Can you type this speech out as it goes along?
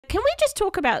can we just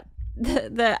talk about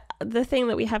the thing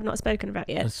that we have not spoken about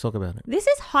yet? Let's talk about it. This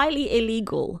is highly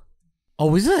illegal.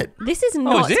 Oh, is it? This is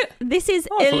not. Is it? This is I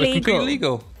thought it was illegal. completely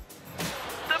illegal.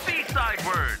 The B-side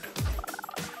word.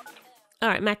 All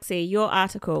right, Maxie, your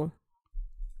article.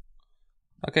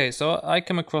 Okay, so I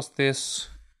come across this.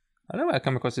 I don't know where I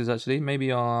come across this actually.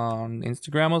 Maybe on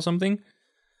Instagram or something.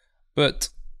 But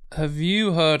have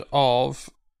you heard of?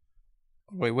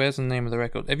 Wait, where's the name of the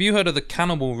record? Have you heard of the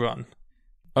Cannonball Run?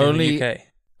 In the UK?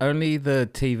 Only the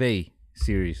TV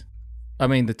series. I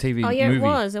mean, the TV movie. Oh yeah, it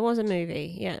was. It was a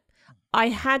movie. Yeah, I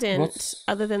hadn't.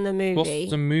 Other than the movie.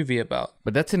 What's the movie about?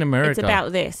 But that's in America. It's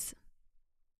about this.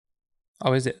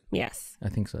 Oh, is it? Yes. I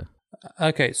think so.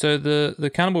 Okay, so the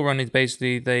Cannonball Run is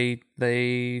basically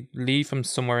they leave from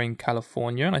somewhere in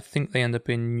California, and I think they end up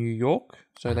in New York.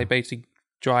 So they basically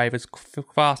drive as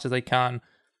fast as they can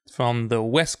from the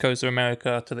west coast of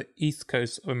America to the east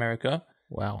coast of America.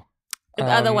 Wow. The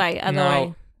other way.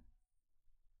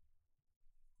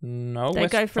 No, They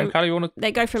go from California.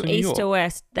 They go from to New east York. to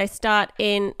west. They start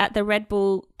at the Red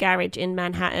Bull garage in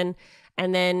Manhattan,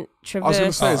 and then I traverse. was going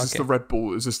to say, Oh, is this okay. the Red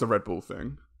Bull? Is this the Red Bull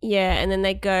thing? Yeah, and then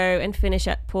they go and finish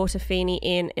at Portofino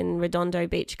Inn in Redondo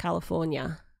Beach,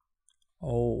 California.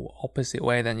 Oh, opposite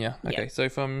way then, yeah. Okay, Yeah. so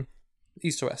from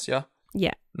east to west, yeah.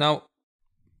 Yeah. Now,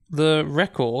 the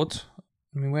record.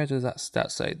 I mean, where does that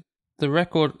stat say? The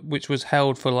record, which was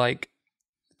held for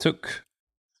took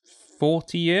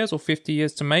 40 years or 50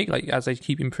 years to make, as they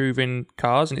keep improving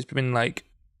cars, and it's been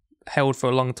held for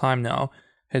a long time now,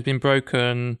 has been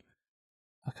broken.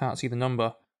 I can't see the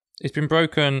number. It's been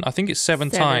broken, I think it's seven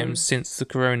times since the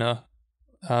Corona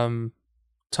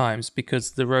times,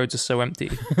 because the roads are so empty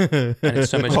and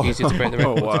it's so much easier to break the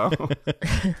record. Oh, wow.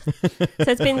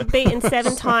 So it's been beaten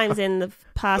 7 times in the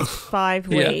past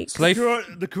 5 Yeah, weeks. so they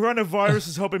The coronavirus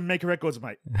is helping make records,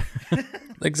 mate.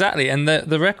 Exactly, and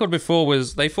the record before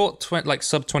was they thought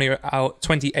sub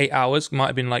 28 hours might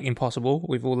have been impossible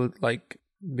with all the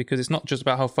because it's not just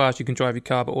about how fast you can drive your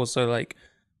car, but also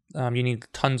you need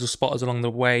tons of spotters along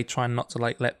the way, trying not to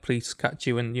let police catch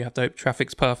you, and you have to hope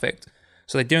traffic's perfect.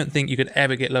 So they don't think you could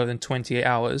ever get lower than 28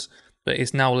 hours, but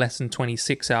it's now less than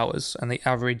 26 hours, and the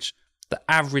average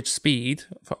speed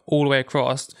for all the way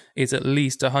across is at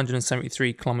least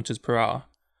 173 kilometers per hour.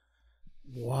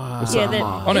 Wow. Yeah,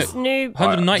 this new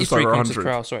 193 just over kilometers 100. per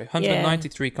hour, sorry.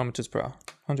 193 kilometers per hour.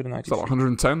 193. Is that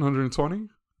 110, 120?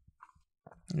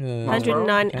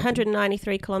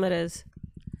 193 kilometers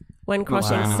when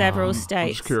crossing several I'm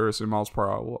states. just curious in miles per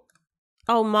hour. What?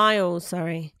 Oh, miles,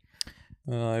 sorry.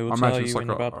 I will I tell imagine it's you in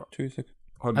like about 2 seconds.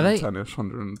 110-ish,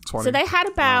 120. So they had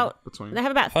about between. they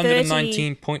have about 30.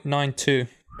 119.92.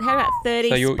 They had about 30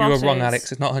 So you were spotters. wrong,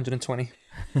 Alex. It's not 120.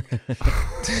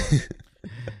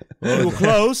 You were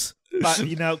close, but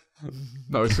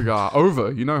No, cigar.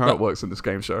 Over. You know how it works in this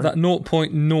game show. That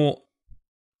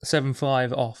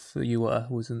 0.075 off that you were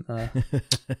wasn't.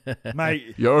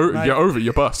 mate. You're mate, over.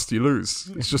 You bust. You lose.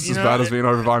 It's just as You know, bad as being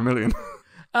over by a million.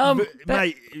 But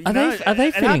mate, are they it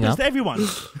filling happens up? to everyone.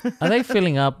 Are they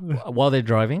filling up while they're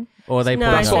driving, or are they No,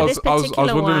 pulling That's so up? what this I was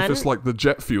particular wondering if one- it's like the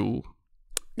jet fuel.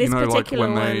 This you know, particular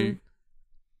when one, they.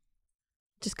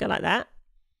 just go like that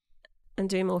and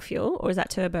do more fuel, or is that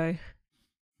turbo?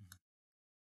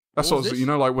 That's What what was you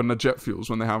this? know, when the jet fuels,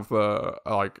 when they have the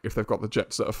if they've got the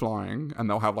jets that are flying, and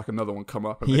they'll have another one come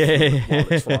up. And they fuel it while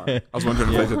it's flying. I was wondering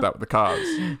if they did that with the cars.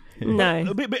 No.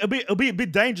 It'll be a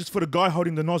bit dangerous for the guy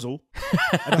holding the nozzle.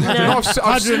 No, I've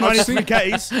 193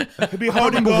 Ks. He'll be I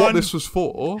holding remember what on. this was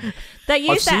for. They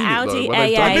use seen that it, though, Audi where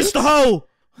they've done I A8 missed the hole.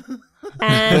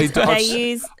 and They do- I've they se-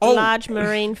 use Oh. large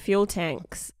marine fuel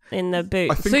tanks in the I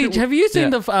boot. think See, it have you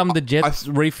seen Yeah. the jet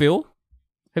refill?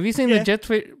 Have you seen Yeah. the jet?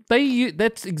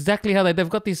 That's exactly how they've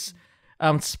got this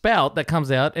spout that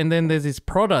comes out, and then there's this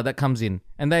prodder that comes in,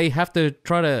 and they have to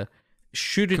try to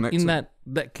shoot it Connect in it.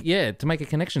 that to make a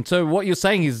connection. So what you're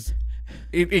saying is,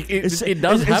 it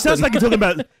does It happen. sounds like you're talking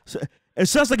about. It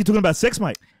sounds like you're talking about sex,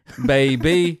 mate.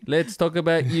 Baby, let's talk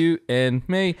about you and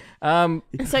me. So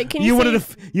can You you, wanted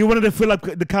see to fill up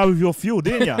the car with your fuel,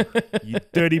 didn't you? You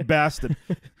dirty bastard.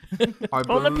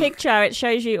 on the picture it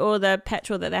shows you all the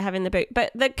petrol that they have in the boot.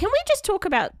 But can we just talk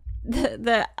about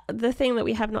the thing that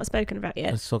we have not spoken about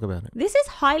yet? Let's talk about it. This is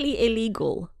highly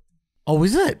illegal. Oh,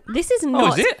 is it? This is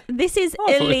not. is it? This is Oh,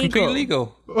 I thought it was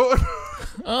illegal. completely illegal.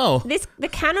 Oh. The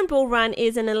Cannonball Run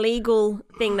is an illegal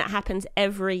thing that happens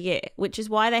every year, which is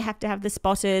why they have to have the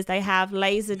spotters. They have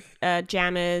laser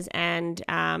jammers and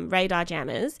radar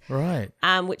jammers, Right.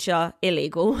 which are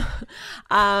illegal.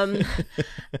 And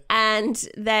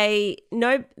they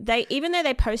even though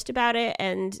they post about it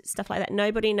and stuff like that,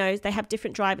 nobody knows. They have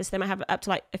different drivers. They might have up to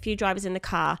like a few drivers in the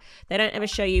car. They don't ever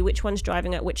show you which one's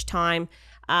driving at which time.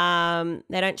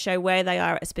 They don't show where they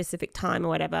are at a specific time or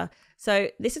whatever. So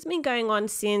this has been going on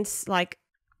since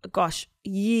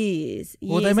years.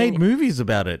 Well, they made movies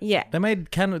about it. Yeah. They made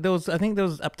I think there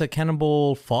was up to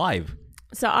Cannonball 5.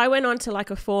 So I went on to like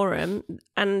a forum,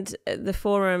 and the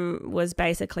forum was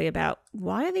basically about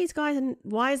why is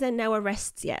there no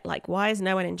arrests yet? Like, why is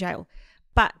no one in jail?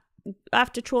 But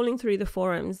after trawling through the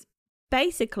forums,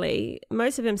 basically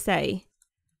most of them say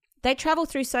they travel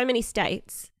through so many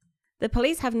states. The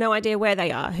police have no idea where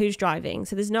they are, who's driving,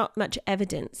 so there's not much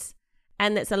evidence.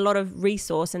 And there's a lot of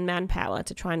resource and manpower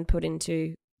to try and put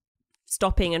into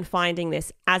stopping and finding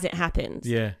this as it happens.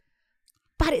 Yeah.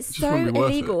 But it's so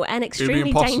illegal and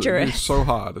extremely dangerous. dangerous. It's so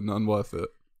hard and unworth it.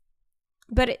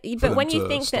 But when you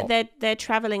think stop. that they're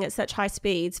traveling at such high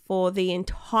speeds for the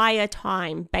entire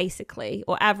time, basically,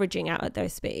 or averaging out at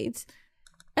those speeds,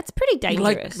 that's pretty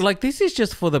dangerous. Like this is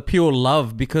just for the pure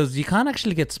love, because you can't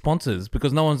actually get sponsors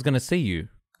because no one's going to see you.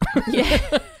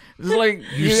 Yeah. It's like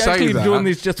You you're say actually that, doing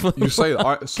this just for You say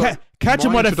that. Catch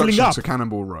him my while they're filling introduction up. to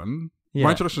Cannonball Run. Yeah.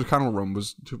 My introduction to Cannonball Run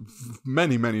was to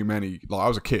many. Like I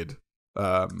was a kid,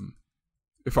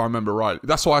 if I remember right.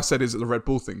 That's why I said is it the Red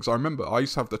Bull thing. So I remember I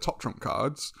used to have the Top Trump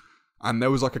cards, and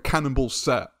there was like a Cannonball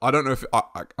set. I don't know if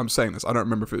I'm saying this. I don't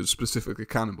remember if it was specifically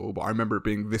Cannonball, but I remember it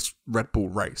being this Red Bull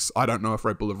race. I don't know if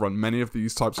Red Bull have run many of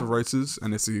these types of races,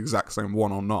 and it's the exact same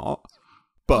one or not.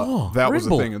 But that was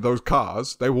the thing. And those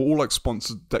cars, they were all like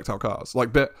sponsored, decked out cars.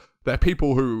 Like they're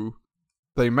people who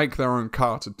they make their own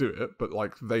car to do it, but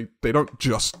like they don't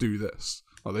just do this.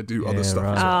 Like they do other stuff.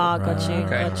 Right. As well.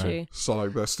 Got you. So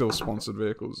like they're still sponsored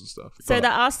vehicles and stuff. So But,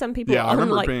 there are some people. yeah, I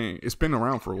remember like, it's been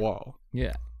around for a while.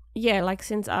 Yeah. yeah, like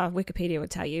since Wikipedia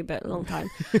would tell you, but a long time.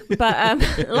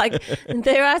 But like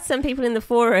there are some people in the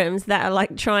forums that are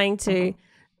like trying to.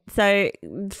 So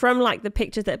from like the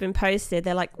pictures that have been posted,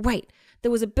 they're like, wait,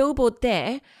 there was a billboard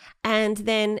there, and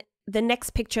then the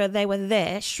next picture they were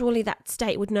there. Surely that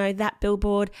state would know that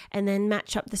billboard, and then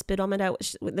match up the speedometer.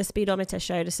 Which the speedometer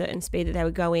showed a certain speed that they were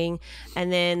going,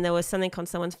 and then there was something on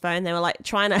someone's phone. They were like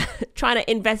trying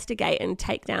to investigate and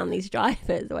take down these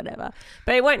drivers or whatever.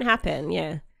 But it won't happen.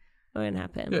 Yeah, it won't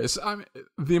happen. Yeah,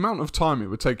 the amount of time it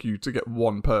would take you to get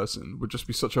one person would just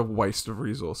be such a waste of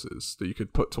resources that you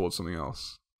could put towards something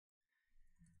else.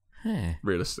 Hey.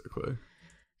 Realistically.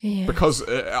 Yeah. Because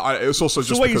it's also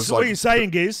just So because what you're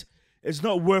saying is it's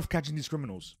not worth catching these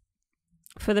criminals.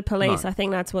 For the police, No. I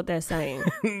think that's what they're saying.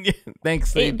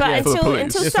 Thanks, Steve. But Yeah. For the until police.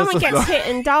 until It's someone just- gets hit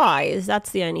and dies,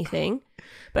 that's the only thing.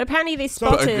 But apparently these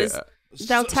spotters,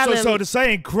 they'll tell them. So the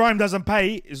saying crime doesn't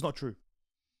pay is not true.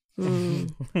 Well,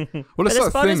 it's But the that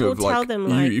spotters thing will of tell like, them,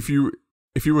 like- if you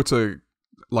were to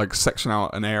like section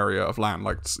out an area of land,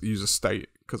 like use a state,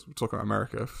 because we're talking about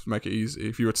America, make it easy.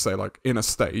 If you were to say like in a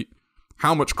state,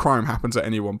 how much crime happens at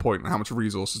any one point, and how much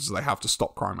resources do they have to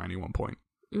stop crime at any one point?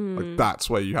 Like that's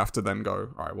where you have to then go,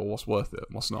 all right, well, what's worth it,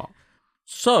 what's not?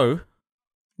 So,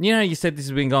 you said this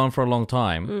has been going for a long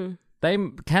time.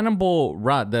 Cannonball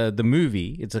Run, the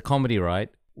movie, it's a comedy, right?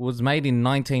 Was made in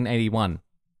 1981.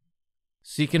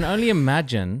 So you can only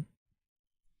imagine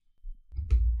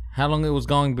how long it was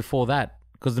going before that,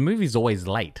 because the movie's always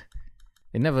late.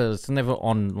 It's never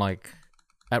on like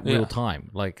at real time.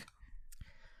 Like,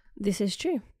 This is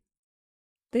true.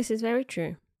 This is very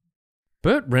true.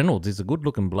 Burt Reynolds is a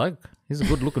good-looking bloke. He's a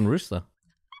good-looking rooster.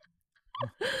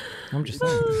 I'm just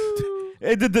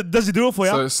saying. Does he do it for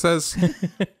you? So it says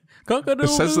Cock-a-doodle-doo.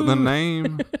 it says that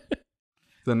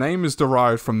the name is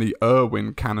derived from the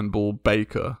Irwin Cannonball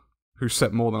Baker, who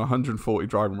set more than 140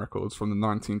 driving records from the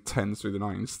 1910s through the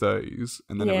 1930s,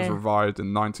 and then it was Yeah. revived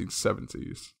in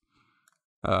 1970s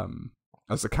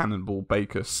as the Cannonball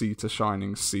Baker Sea to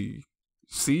Shining Sea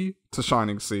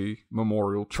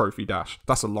Memorial Trophy Dash.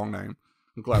 That's a long name.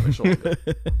 I'm glad they shortened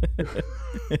it.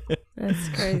 That's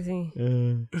crazy.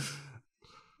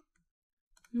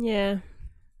 Yeah.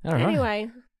 All right. Anyway,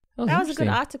 that was a good interesting.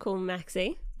 article,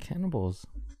 Maxie. Cannibals.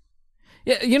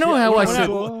 Yeah, you know how I said...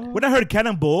 When I heard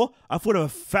cannonball, I thought of a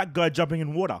fat guy jumping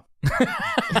in water.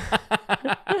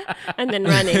 And then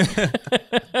running.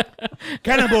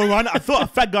 Cannonball Run, I thought a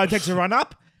fat guy takes a run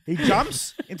up, he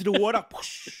jumps into the water.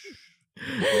 Whoosh.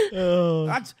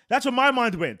 That's where my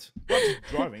mind went. Not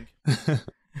driving.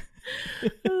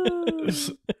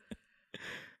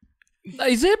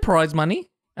 Is there prize money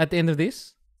at the end of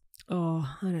this? Oh,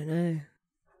 I don't know.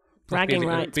 Bragging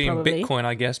rights, being probably. Bitcoin,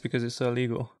 I guess, because it's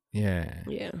illegal. Yeah.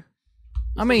 Yeah.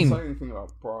 I mean, Doesn't say anything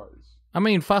about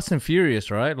prize. Fast and Furious,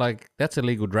 right? Like, that's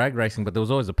illegal drag racing, but there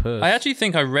was always a purse. I actually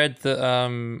think I read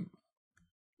that.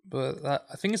 But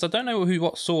the thing is, I don't know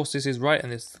what source this is writing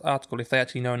this article, if they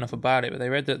actually know enough about it. But they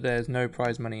read that there's no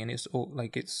prize money, and it's all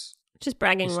like it's Just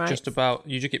bragging rights. just about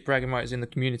you just get bragging rights in the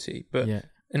community. But Yeah.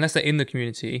 unless they're in the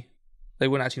community, they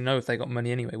wouldn't actually know if they got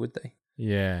money anyway, would they?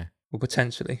 Yeah. Or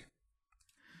potentially.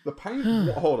 The pain.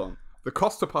 Hold on. The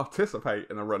cost to participate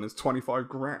in a run is 25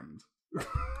 grand.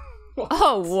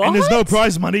 Oh, what? And there's no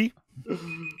prize money.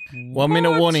 1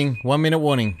 minute warning. 1 minute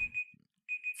warning.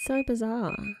 So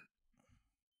bizarre.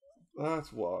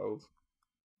 That's wild.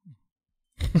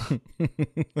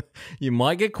 You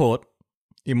might get caught.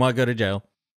 You might go to jail.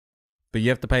 But you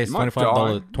have to pay us You might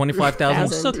 $25. die. $25,000.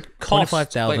 What's the cost?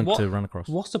 $25,000 to run across.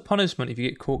 What's the punishment if you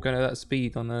get caught going at that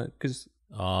speed on the? Because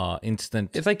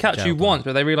Instant. if they catch jail you time. once,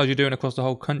 but they realise you're doing it across the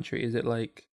whole country, is it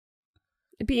like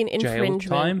It'd be an jail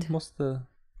infringement. time? What's the?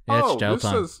 Yeah, that's Oh, jail this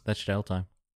time. says- That's jail time.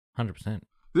 100%.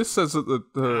 This says that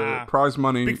the prize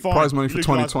money Big fine. for Illegal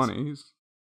 2020 is.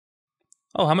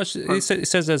 Oh, how much? It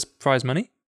says there's prize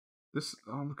money. This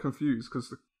I'm confused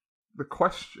because the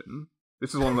question.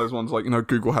 This is one of those ones like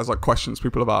Google has like questions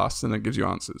people have asked and it gives you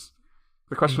answers.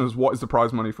 The question is, what is the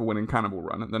prize money for winning Cannonball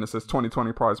Run? And then it says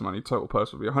 2020 prize money, total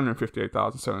purse will be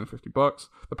 $158,750.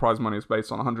 The prize money is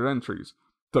based on 100 entries.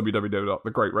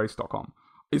 www.thegreatrace.com.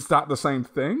 Is that the same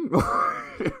thing?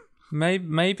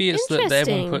 Maybe it's that everyone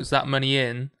Interesting. puts that money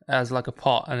in as like a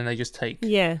pot, and then they just take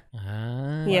Yeah.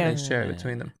 Yeah. and share it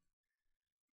between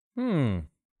them.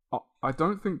 I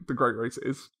don't think the Great Race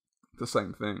is the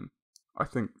same thing. I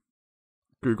think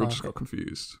Google just got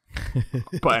confused.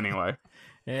 But anyway.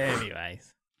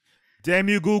 Anyways. Damn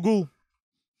you, Google.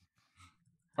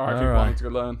 All right, All people, right. I need to go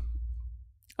learn.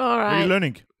 All What are right. you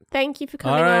learning? Thank you for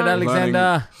coming All right, on.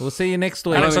 Alexander. We'll see you next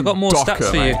week. Alex, I've got more Docker,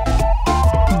 stats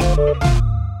for you.